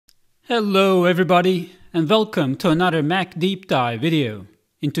Hello everybody, and welcome to another Mac Deep Dive video.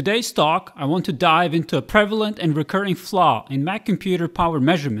 In today's talk, I want to dive into a prevalent and recurring flaw in Mac computer power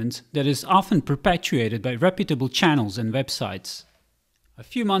measurements that is often perpetuated by reputable channels and websites. A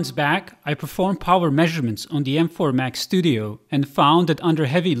few months back, I performed power measurements on the M4 Mac Studio and found that under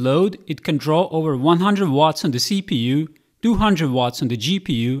heavy load, it can draw over 100 watts on the CPU, 200 watts on the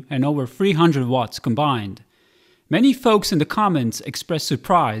GPU, and over 300 watts combined. Many folks in the comments expressed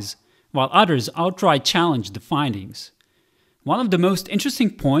surprise, while others outright challenged the findings. One of the most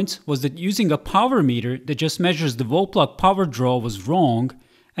interesting points was that using a power meter that just measures the wall plug power draw was wrong,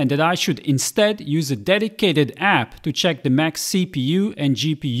 and that I should instead use a dedicated app to check the Mac's CPU and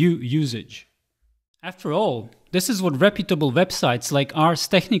GPU usage. After all, this is what reputable websites like Ars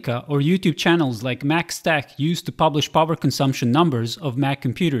Technica or YouTube channels like MacStack use to publish power consumption numbers of Mac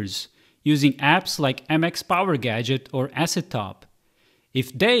computers, using apps like MX Power Gadget or Acetop.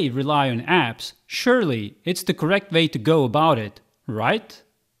 If they rely on apps, surely it's the correct way to go about it, right?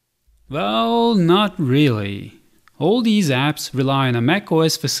 Well, not really. All these apps rely on a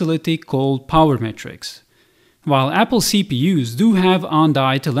macOS facility called powermetrics. While Apple CPUs do have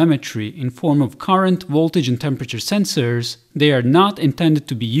on-die telemetry in form of current, voltage and temperature sensors, they are not intended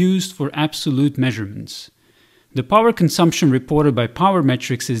to be used for absolute measurements. The power consumption reported by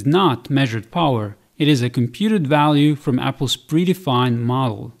powermetrics is not measured power. It is a computed value from Apple's predefined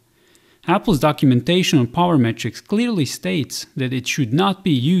model. Apple's documentation on powermetrics clearly states that it should not be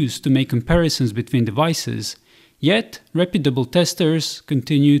used to make comparisons between devices, yet reputable testers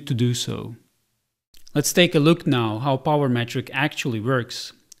continue to do so. Let's take a look now how powermetric actually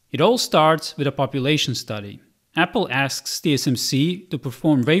works. It all starts with a population study. Apple asks TSMC to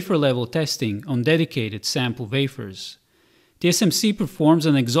perform wafer-level testing on dedicated sample wafers. TSMC performs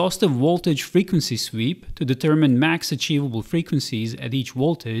an exhaustive voltage frequency sweep to determine max achievable frequencies at each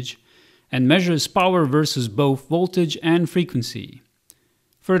voltage and measures power versus both voltage and frequency.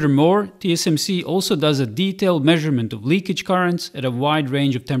 Furthermore, TSMC also does a detailed measurement of leakage currents at a wide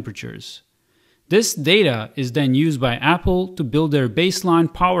range of temperatures. This data is then used by Apple to build their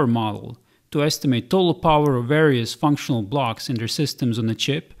baseline power model to estimate total power of various functional blocks in their systems on the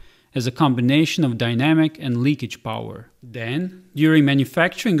chip as a combination of dynamic and leakage power. Then, during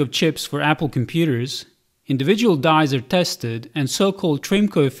manufacturing of chips for Apple computers, individual dies are tested and so-called trim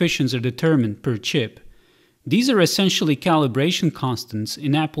coefficients are determined per chip. These are essentially calibration constants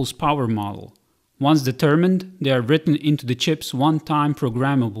in Apple's power model. Once determined, they are written into the chip's one-time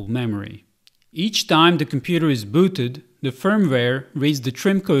programmable memory. Each time the computer is booted, the firmware reads the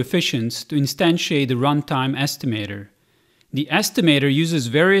trim coefficients to instantiate the runtime estimator. The estimator uses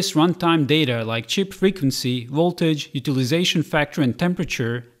various runtime data like chip frequency, voltage, utilization factor and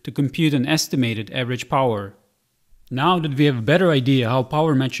temperature to compute an estimated average power. Now that we have a better idea how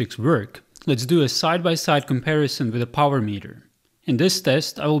power metrics work, let's do a side-by-side comparison with a power meter. In this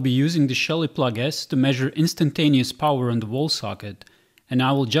test, I will be using the Shelly Plug S to measure instantaneous power on the wall socket, and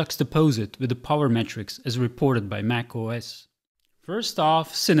I will juxtapose it with the power metrics as reported by macOS. First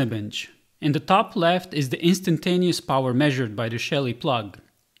off, Cinebench. In the top left is the instantaneous power measured by the Shelly plug.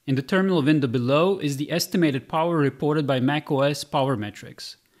 In the terminal window below is the estimated power reported by macOS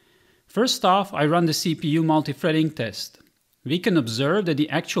powermetrics. First off, I run the CPU multi-threading test. We can observe that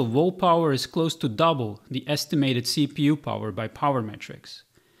the actual wall power is close to double the estimated CPU power by powermetrics.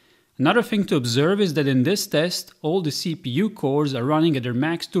 Another thing to observe is that in this test, all the CPU cores are running at their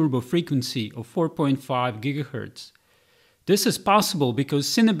max turbo frequency of 4.5 GHz. This is possible because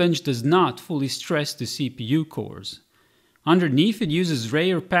Cinebench does not fully stress the CPU cores. Underneath, it uses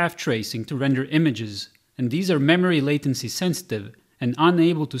ray or path tracing to render images, and these are memory latency sensitive and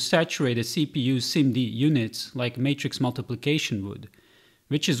unable to saturate a CPU's SIMD units like matrix multiplication would,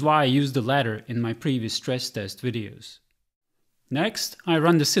 which is why I used the latter in my previous stress test videos. Next, I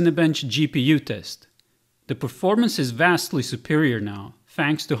run the Cinebench GPU test. The performance is vastly superior now,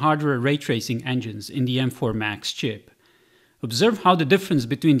 thanks to hardware ray tracing engines in the M4 Max chip. Observe how the difference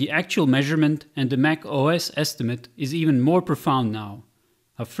between the actual measurement and the Mac OS estimate is even more profound now,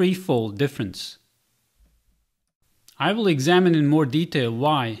 a threefold difference. I will examine in more detail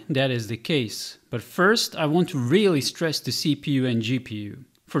why that is the case, but first I want to really stress the CPU and GPU.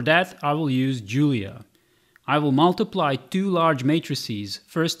 For that I will use Julia. I will multiply two large matrices,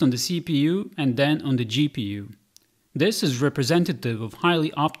 first on the CPU and then on the GPU. This is representative of highly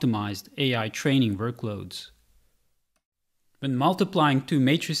optimized AI training workloads. When multiplying two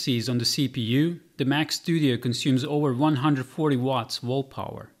matrices on the CPU, the Mac Studio consumes over 140 watts wall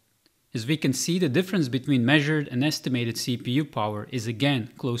power. As we can see, the difference between measured and estimated CPU power is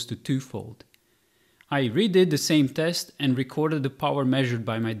again close to twofold. I redid the same test and recorded the power measured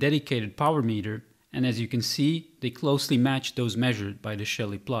by my dedicated power meter, and as you can see, they closely match those measured by the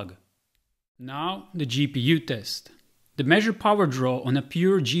Shelly plug. Now the GPU test. The measured power draw on a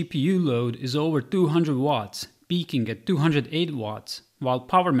pure GPU load is over 200 watts, peaking at 208 watts, while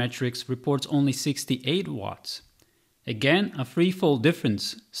powermetrics reports only 68 watts. Again, a threefold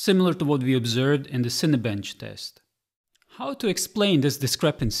difference, similar to what we observed in the Cinebench test. How to explain this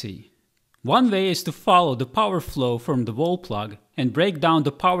discrepancy? One way is to follow the power flow from the wall plug and break down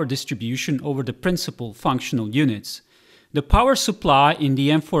the power distribution over the principal functional units. The power supply in the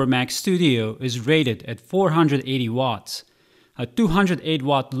M4 Max Studio is rated at 480 watts. A 208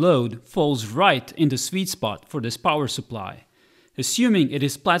 watt load falls right in the sweet spot for this power supply. Assuming it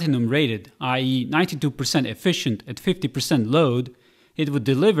is platinum rated, i.e. 92% efficient at 50% load, it would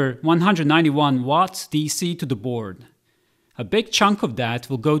deliver 191 watts DC to the board. A big chunk of that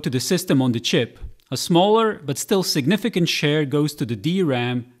will go to the system on the chip. A smaller but still significant share goes to the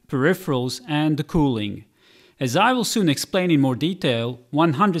DRAM, peripherals, and the cooling. As I will soon explain in more detail,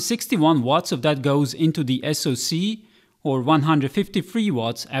 161 watts of that goes into the SoC, or 153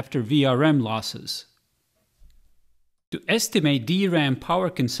 watts after VRM losses. To estimate DRAM power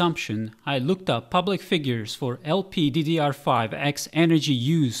consumption, I looked up public figures for LPDDR5X energy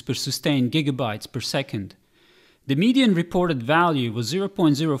use per sustained gigabytes per second. The median reported value was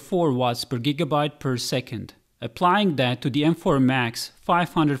 0.04 watts per gigabyte per second. Applying that to the M4 Max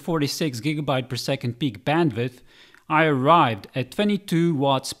 546 GB per second peak bandwidth, I arrived at 22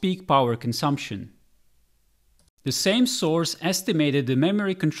 watts peak power consumption. The same source estimated the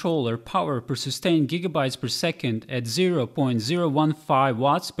memory controller power per sustained gigabytes per second at 0.015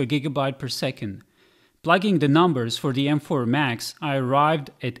 watts per gigabyte per second. Plugging the numbers for the M4 Max, I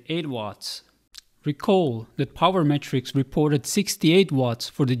arrived at 8 watts. Recall that powermetrics reported 68 watts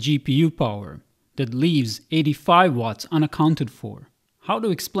for the GPU power. That leaves 85 watts unaccounted for. How to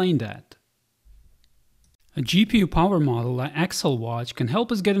explain that? A GPU power model like AccelWattch can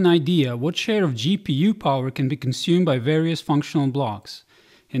help us get an idea what share of GPU power can be consumed by various functional blocks.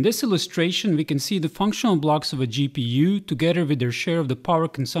 In this illustration, we can see the functional blocks of a GPU together with their share of the power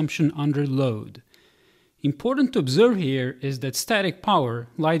consumption under load. Important to observe here is that static power,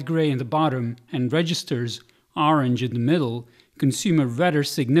 light gray in the bottom, and registers, orange in the middle, consume a rather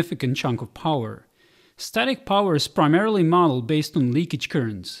significant chunk of power. Static power is primarily modeled based on leakage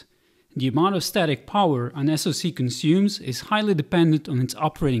currents. The amount of static power an SoC consumes is highly dependent on its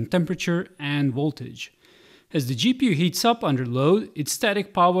operating temperature and voltage. As the GPU heats up under load, its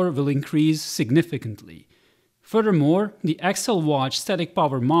static power will increase significantly. Furthermore, the AccelWattch static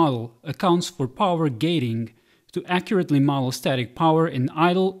power model accounts for power gating to accurately model static power in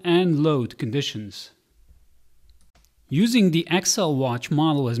idle and load conditions. Using the AccelWattch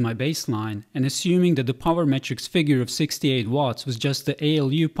model as my baseline and assuming that the powermetrics figure of 68 watts was just the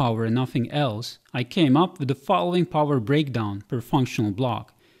ALU power and nothing else, I came up with the following power breakdown per functional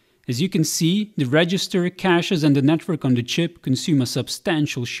block. As you can see, the register, caches, and the network on the chip consume a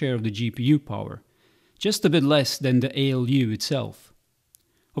substantial share of the GPU power, just a bit less than the ALU itself.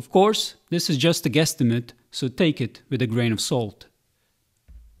 Of course, this is just a guesstimate, so take it with a grain of salt.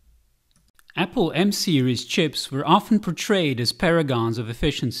 Apple M-series chips were often portrayed as paragons of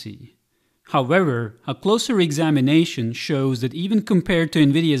efficiency. However, a closer examination shows that even compared to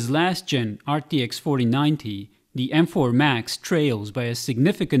NVIDIA's last-gen RTX 4090, the M4 Max trails by a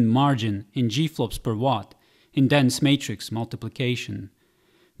significant margin in GFLOPS per watt in dense matrix multiplication.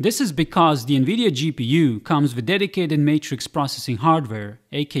 This is because the NVIDIA GPU comes with dedicated matrix processing hardware,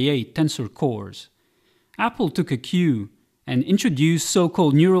 aka tensor cores. Apple took a cue and introduced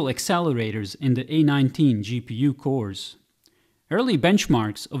so-called neural accelerators in the A19 GPU cores. Early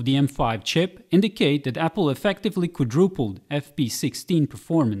benchmarks of the M5 chip indicate that Apple effectively quadrupled FP16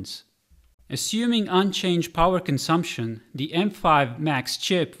 performance. Assuming unchanged power consumption, the M5 Max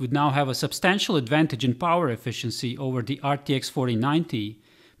chip would now have a substantial advantage in power efficiency over the RTX 4090,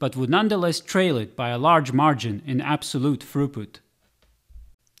 but would nonetheless trail it by a large margin in absolute throughput.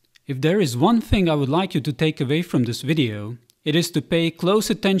 If there is one thing I would like you to take away from this video, it is to pay close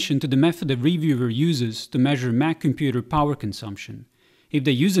attention to the method a reviewer uses to measure Mac computer power consumption. If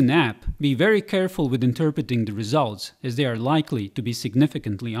they use an app, be very careful with interpreting the results, as they are likely to be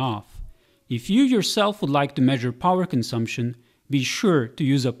significantly off. If you yourself would like to measure power consumption, be sure to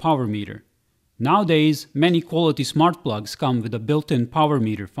use a power meter. Nowadays, many quality smart plugs come with a built-in power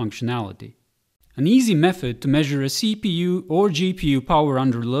meter functionality. An easy method to measure a CPU or GPU power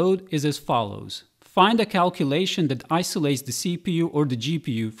under load is as follows. Find a calculation that isolates the CPU or the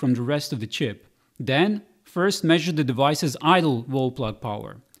GPU from the rest of the chip. Then, first measure the device's idle wall plug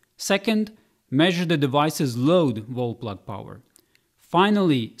power. Second, Measure the device's load wall plug power.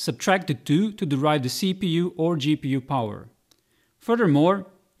 Finally, subtract the two to derive the CPU or GPU power. Furthermore,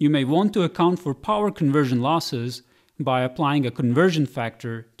 you may want to account for power conversion losses by applying a conversion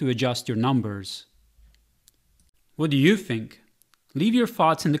factor to adjust your numbers. What do you think? Leave your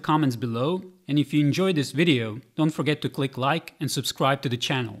thoughts in the comments below, and if you enjoyed this video, don't forget to click like and subscribe to the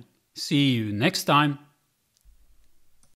channel. See you next time!